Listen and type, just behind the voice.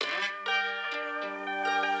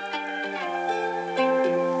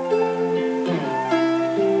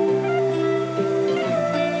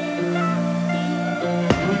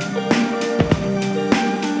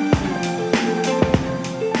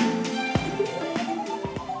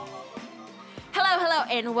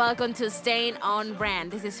and welcome to Staying on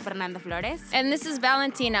Brand. This is Fernanda Flores. And this is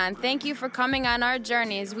Valentina, and thank you for coming on our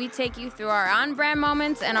journey as we take you through our on-brand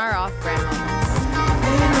moments and our off-brand moments.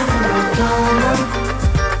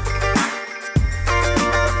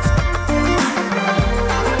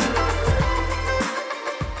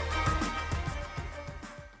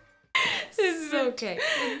 Okay.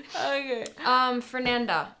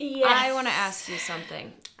 Fernanda. Yes. I want to ask you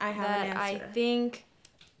something. I have that an answer. I think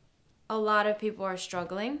a lot of people are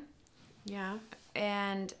struggling. Yeah.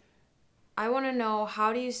 And I want to know,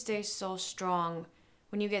 how do you stay so strong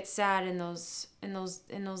when you get sad in those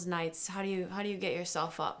nights? How do you get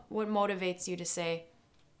yourself up? What motivates you to say,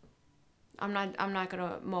 I'm not going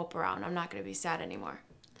to mope around. I'm not going to be sad anymore?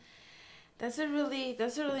 That's a really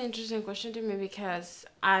interesting question to me, because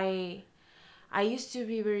I used to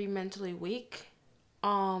be very mentally weak.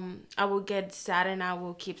 I will get sad and I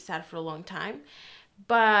will keep sad for a long time.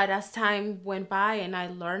 But as time went by and I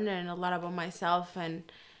learned a lot about myself and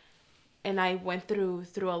I went through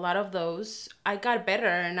a lot of those, I got better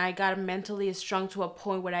and I got mentally strong to a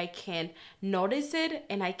point where I can notice it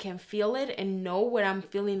and I can feel it and know when I'm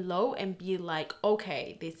feeling low and be like,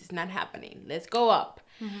 okay, this is not happening. Let's go up.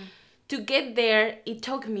 Mm-hmm. To get there, it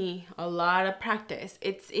took me a lot of practice.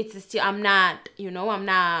 It's still, I'm not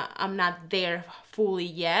there fully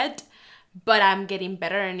yet, but I'm getting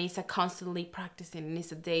better, and it's a constantly practicing, and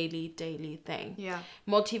it's a daily thing. Yeah.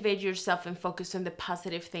 Motivate yourself and focus on the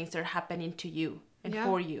positive things that are happening to you and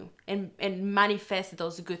for you, and manifest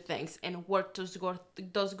those good things and work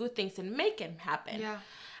those good things and make them happen. Yeah.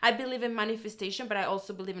 I believe in manifestation, but I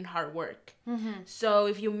also believe in hard work. Mm-hmm. So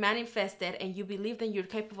if you manifest it and you believe that you're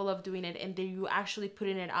capable of doing it, and then you actually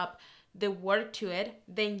putting it up, the work to it,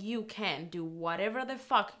 then you can do whatever the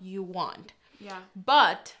fuck you want. Yeah.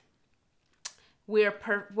 But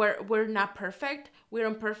we're not perfect. We're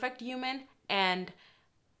imperfect human, and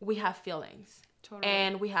we have feelings. Totally.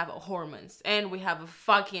 And we have hormones, and we have a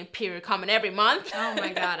fucking period coming every month. Oh my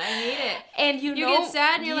God, I hate it. And you get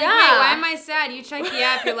sad and you're like, wait, why am I sad? You check the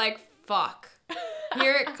app, you're like, fuck.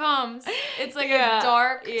 Here it comes. It's like a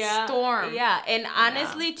dark storm. Yeah, and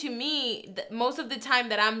honestly, to me, most of the time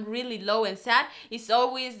that I'm really low and sad, it's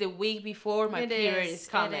always the week before my period is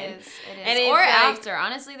coming. It is. And or like, after.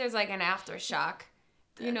 Honestly, there's like an aftershock.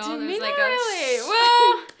 You know, to there's me, like not really.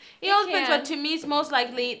 Well, it all depends, can. but to me, it's most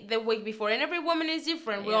likely the week before. And every woman is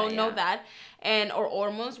different. We all know that. And our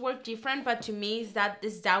hormones work different, but to me,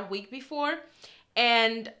 it's that week before.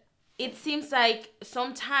 And it seems like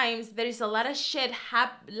sometimes there is a lot of shit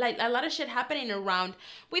happening around,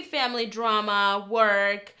 with family drama,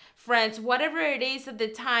 work, friends, whatever it is at the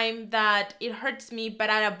time, that it hurts me, but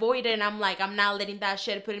I avoid it, and I'm like, I'm not letting that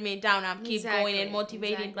shit put me down. I'm keep going and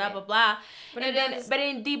motivating, blah blah blah. But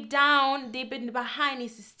deep in behind,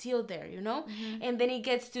 it's still there, you know. Mm-hmm. And then it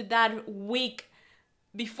gets to that week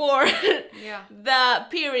before the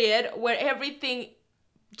period where everything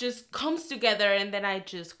just comes together, and then I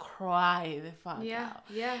just cry the fuck out.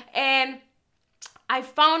 Yeah. And I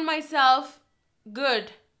found myself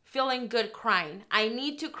feeling good crying. I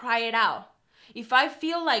need to cry it out. If I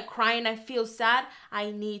feel like crying, I feel sad,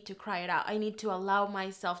 I need to cry it out. I need to allow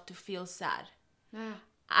myself to feel sad. Yeah.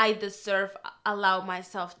 I deserve allow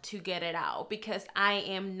myself to get it out, because I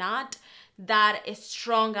am not that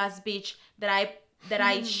strong ass bitch that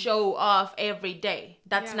I show off every day.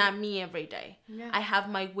 That's not me every day. Yeah. I have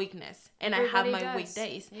my weakness, and I have my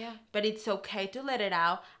weekdays. Yeah. But it's okay to let it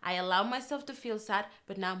out. I allow myself to feel sad,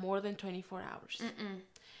 but not more than 24 hours.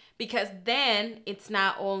 Because then it's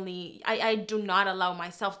not only, I do not allow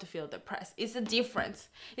myself to feel depressed. It's a difference.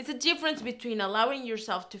 It's a difference between allowing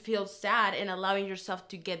yourself to feel sad and allowing yourself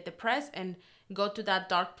to get depressed and go to that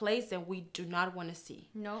dark place that we do not want to see.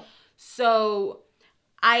 No. So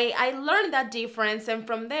I learned that difference, and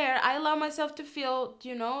from there I allow myself to feel,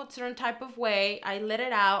 a certain type of way. I let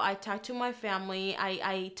it out. I talk to my family.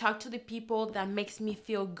 I talk to the people that makes me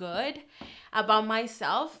feel good about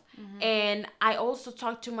myself. Mm-hmm. And I also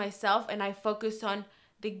talk to myself, and I focus on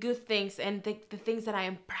the good things and the things that I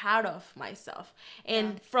am proud of myself.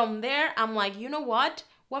 And from there, I'm like, you know what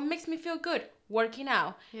makes me feel good? Working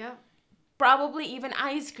out. Yeah. Probably even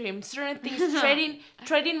ice cream, certain things,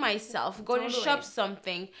 trading myself, going to shop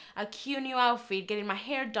something, a cute new outfit, getting my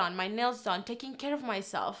hair done, my nails done, taking care of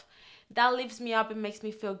myself. That lifts me up and makes me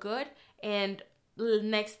feel good. And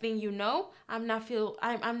next thing you know, I'm not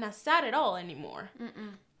sad at all anymore.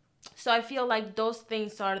 Mm-mm. So I feel like those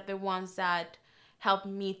things are the ones that help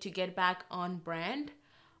me to get back on brand.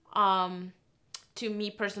 to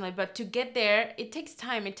me personally. But to get there, it takes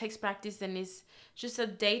time, it takes practice, and it's just a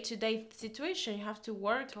day-to-day situation. You have to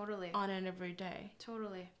work Totally. on it every day.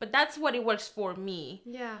 Totally. But that's what it works for me.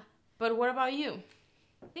 Yeah. But what about you?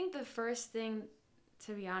 I think the first thing,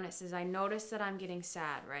 to be honest, is I notice that I'm getting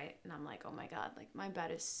sad, right? And I'm like, oh my God, like my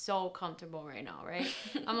bed is so comfortable right now, right?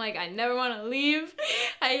 I'm like, I never want to leave.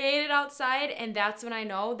 I hate it outside. And that's when I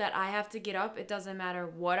know that I have to get up. It doesn't matter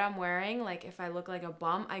what I'm wearing. Like if I look like a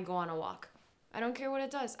bum, I go on a walk. I don't care what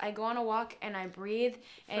it does. I go on a walk and I breathe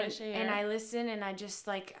and I listen and I just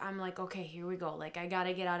like, I'm like, okay, here we go. Like I got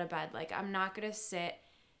to get out of bed. Like I'm not going to sit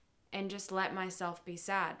and just let myself be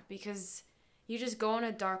sad because you just go in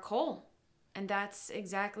a dark hole. And that's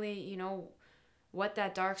exactly, you know, what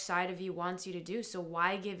that dark side of you wants you to do. So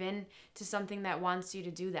why give in to something that wants you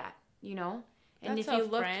to do that, you know? And That's if you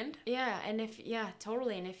look, off-brand.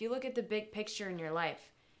 totally. And if you look at the big picture in your life,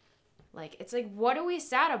 like it's like, what are we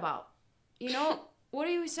sad about? You know, what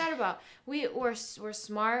are we sad about? We're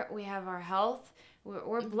smart. We have our health.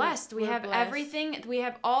 We're blessed. We have everything. We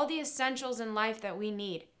have all the essentials in life that we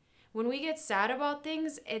need. When we get sad about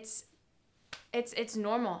things, it's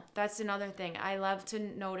normal. That's another thing. I love to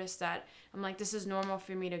notice that. I'm like, this is normal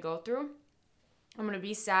for me to go through. I'm going to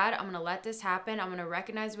be sad. I'm going to let this happen. I'm going to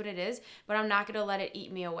recognize what it is, but I'm not going to let it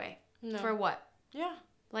eat me away. No. For what? Yeah.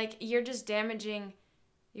 Like, you're just damaging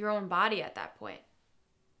your own body at that point.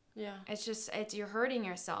 Yeah. You're hurting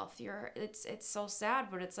yourself. It's so sad,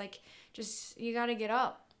 but it's like, just, you got to get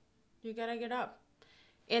up. You got to get up.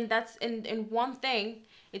 And that's, and one thing,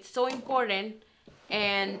 it's so important.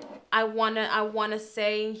 And I wanna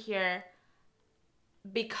say in here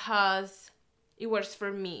because it works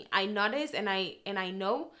for me. I notice and I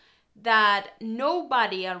know that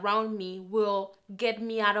nobody around me will get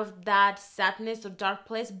me out of that sadness or dark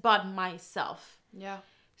place but myself. Yeah.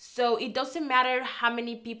 So it doesn't matter how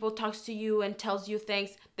many people talks to you and tells you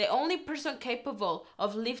things. The only person capable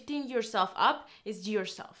of lifting yourself up is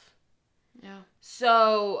yourself. Yeah.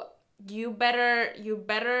 So you better,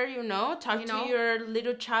 you know, talk to your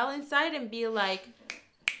little child inside and be like,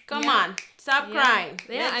 come on, stop crying.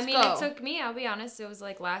 Yeah, Let's I mean, go. it took me, I'll be honest, it was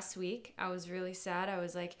like last week. I was really sad. I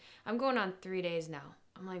was like, I'm going on 3 days now.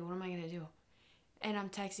 I'm like, what am I going to do? And I'm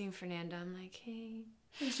texting Fernanda. I'm like, hey.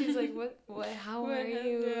 And she's like, what, how are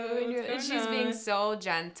you? And she's being so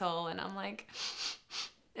gentle. And I'm like,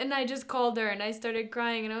 and I just called her and I started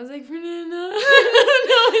crying and I was like, Fernanda,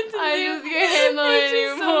 I just can't handle it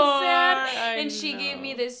anymore. So sad. And she gave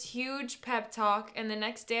me this huge pep talk. And the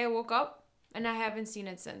next day I woke up and I haven't seen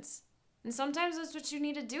it since. And sometimes that's what you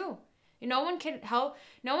need to do. No one can help.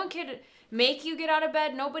 No one can make you get out of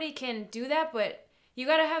bed. Nobody can do that. But you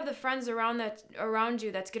got to have the friends around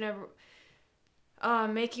you that's going to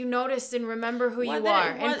make you notice and remember who you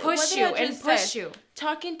are and push you.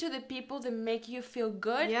 Talking to the people that make you feel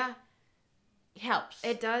good, helps.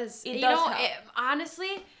 It does. It does help.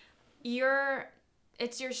 Honestly,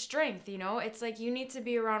 it's your strength, you know? It's like you need to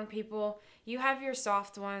be around people. You have your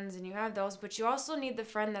soft ones and you have those, but you also need the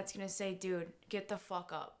friend that's going to say, dude, get the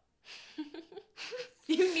fuck up.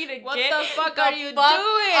 You need to what the fuck are you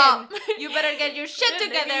doing? You better get your shit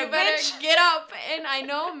together, you better bitch. Get up. And I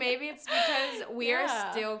know maybe it's because we are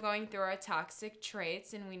still going through our toxic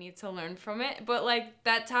traits and we need to learn from it. But like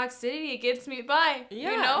that toxicity, it gets me by.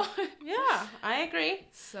 Yeah. You know? Yeah, I agree.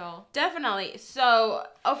 So definitely. So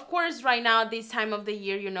of course, right now this time of the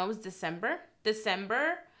year, you know, is December,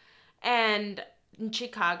 and in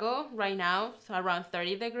Chicago right now, it's around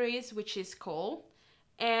 30 degrees, which is cold,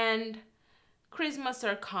 and Christmas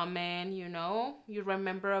are coming, you know, you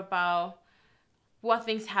remember about what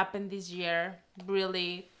things happened this year.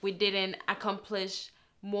 Really, we didn't accomplish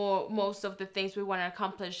most of the things we want to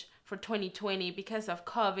accomplish for 2020 because of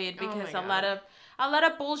COVID, because a lot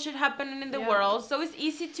of bullshit happening in the world. So it's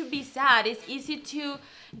easy to be sad. It's easy to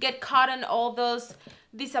get caught in all those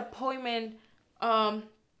disappointing.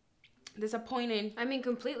 I mean,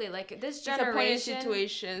 completely. Like this generation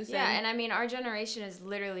situations. Yeah, and I mean, our generation is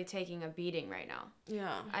literally taking a beating right now.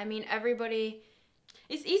 Yeah. I mean, everybody.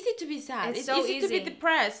 It's easy to be sad. It's so easy to be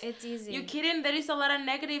depressed. It's easy. You kidding? There is a lot of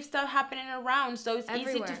negative stuff happening around, so it's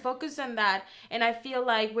everywhere. Easy to focus on that. And I feel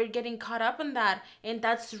like we're getting caught up in that, and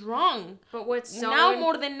that's wrong. But what's so now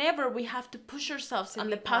more than ever, we have to push ourselves on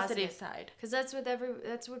the positive side. Because that's what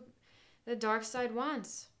the dark side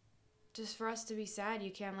wants. Just for us to be sad,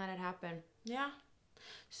 you can't let it happen. Yeah.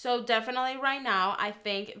 So definitely right now, I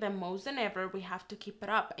think that most than ever, we have to keep it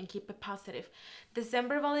up and keep it positive.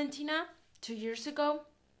 December, Valentina, 2 years ago,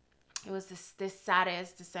 it was the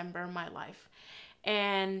saddest December of my life.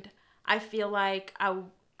 And I feel like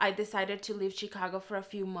I decided to leave Chicago for a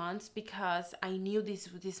few months because I knew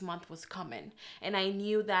this month was coming, and I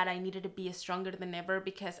knew that I needed to be stronger than ever,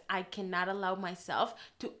 because I cannot allow myself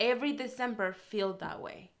to every December feel that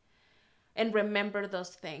way and remember those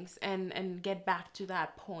things and get back to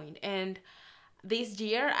that point. And this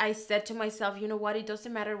year I said to myself, you know what, it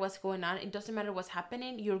doesn't matter what's going on, it doesn't matter what's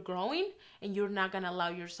happening, you're growing, and you're not gonna allow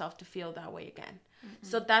yourself to feel that way again.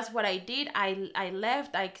 So that's what I did. I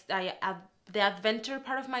left. The adventure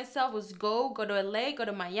part of myself was go to LA, go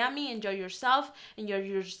to Miami, enjoy yourself, enjoy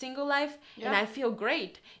your single life, and I feel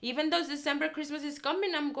great. Even though December, Christmas is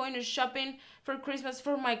coming, I'm going to shopping for Christmas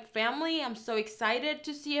for my family. I'm so excited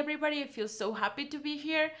to see everybody. I feel so happy to be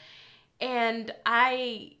here. And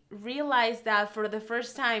I realized that for the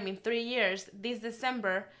first time in 3 years, this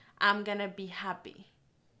December, I'm gonna be happy.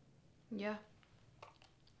 Yeah.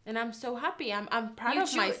 And I'm so happy. I'm proud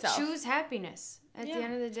of myself. Choose happiness at the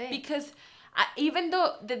end of the day. Because even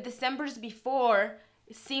though the Decembers before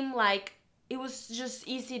seemed like it was just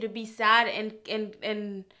easy to be sad and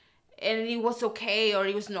it was okay, or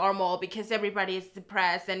it was normal because everybody is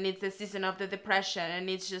depressed and it's the season of the depression and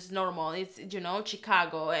it's just normal. It's,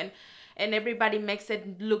 Chicago and everybody makes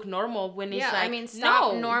it look normal when it's like, I mean,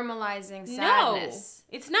 stop normalizing sadness.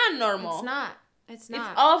 No, it's not normal. It's not. It's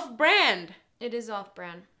off-brand. It is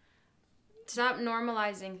off-brand. Stop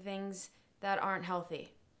normalizing things that aren't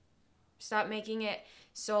healthy. Stop making it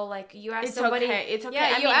so like you ask somebody. It's okay.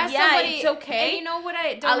 Yeah, it's okay. And you know what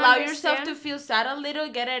I don't allow understand? yourself to feel sad a little,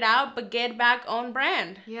 get it out, but get back on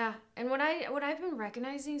brand. Yeah, and what I've been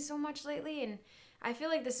recognizing so much lately, and I feel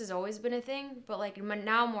like this has always been a thing, but like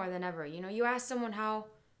now more than ever. You ask someone how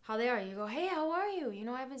they are. You go, hey, how are you?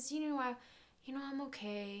 I haven't seen you in a while. I'm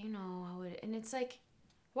okay. And it's like,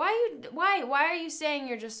 why are you saying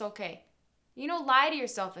you're just okay? Lie to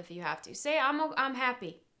yourself if you have to. Say I'm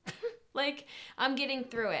happy. Like, I'm getting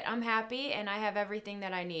through it. I'm happy and I have everything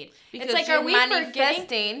that I need. Because it's like, you're are we manifesting.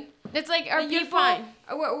 Forgetting? It's like, are you're people fine.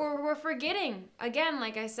 We're forgetting again,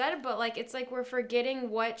 like I said, but like it's like we're forgetting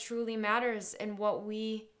what truly matters and what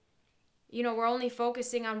we, we're only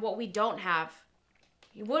focusing on what we don't have.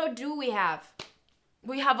 What do we have?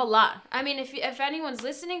 We have a lot. I mean, if anyone's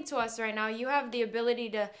listening to us right now, you have the ability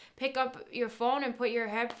to pick up your phone and put your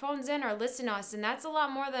headphones in or listen to us, and that's a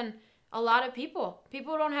lot more than a lot of people.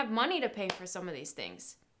 People don't have money to pay for some of these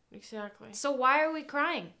things. Exactly. So why are we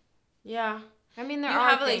crying? Yeah. I mean, there you are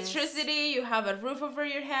have things. Electricity, you have a roof over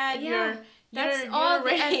your head, Yeah. That's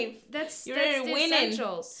you're the winning.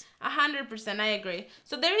 essentials. 100%, I agree.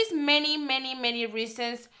 So there is many, many, many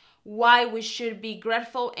reasons why we should be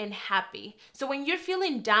grateful and happy. So when you're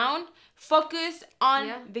feeling down, focus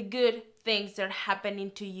on the good things that are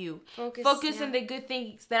happening to you. Focus on the good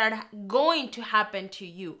things that are going to happen to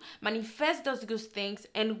you. Manifest those good things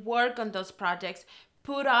and work on those projects.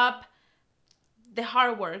 Put up the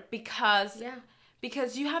hard work because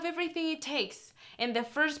you have everything it takes. And the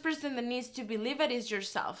first person that needs to believe it is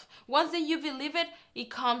yourself. Once that you believe it,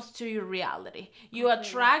 it comes to your reality. You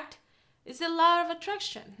attract. It's a law of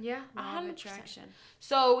attraction. Yeah, law of 100%. attraction.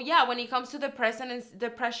 So when it comes to depression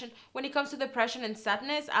and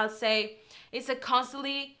sadness, I'll say it's a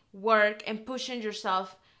constantly work and pushing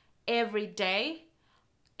yourself every day.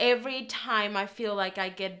 Every time I feel like I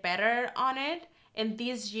get better on it. And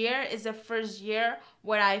this year is the first year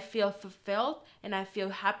where I feel fulfilled and I feel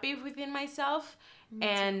happy within myself.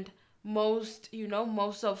 And most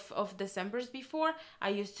of December's before, I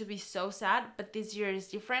used to be so sad, but this year is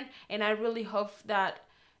different. And I really hope that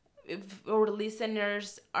if our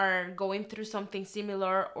listeners are going through something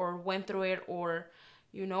similar or went through it or,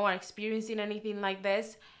 are experiencing anything like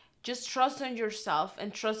this, just trust in yourself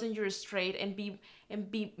and trust in your strength and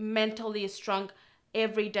be mentally strong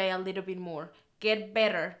every day a little bit more. Get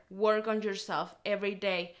better. Work on yourself every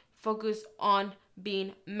day. Focus on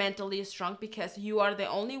being mentally strong because you are the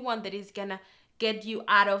only one that is gonna get you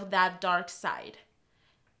out of that dark side.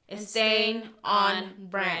 And staying on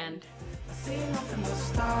brand.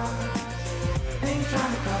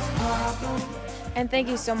 And thank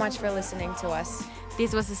you so much for listening to us.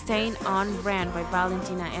 This was Staying on Brand by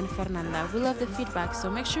Valentina and Fernanda. We love the feedback, so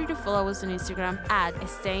make sure to follow us on Instagram at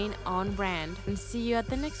Staying on Brand. And see you at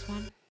the next one.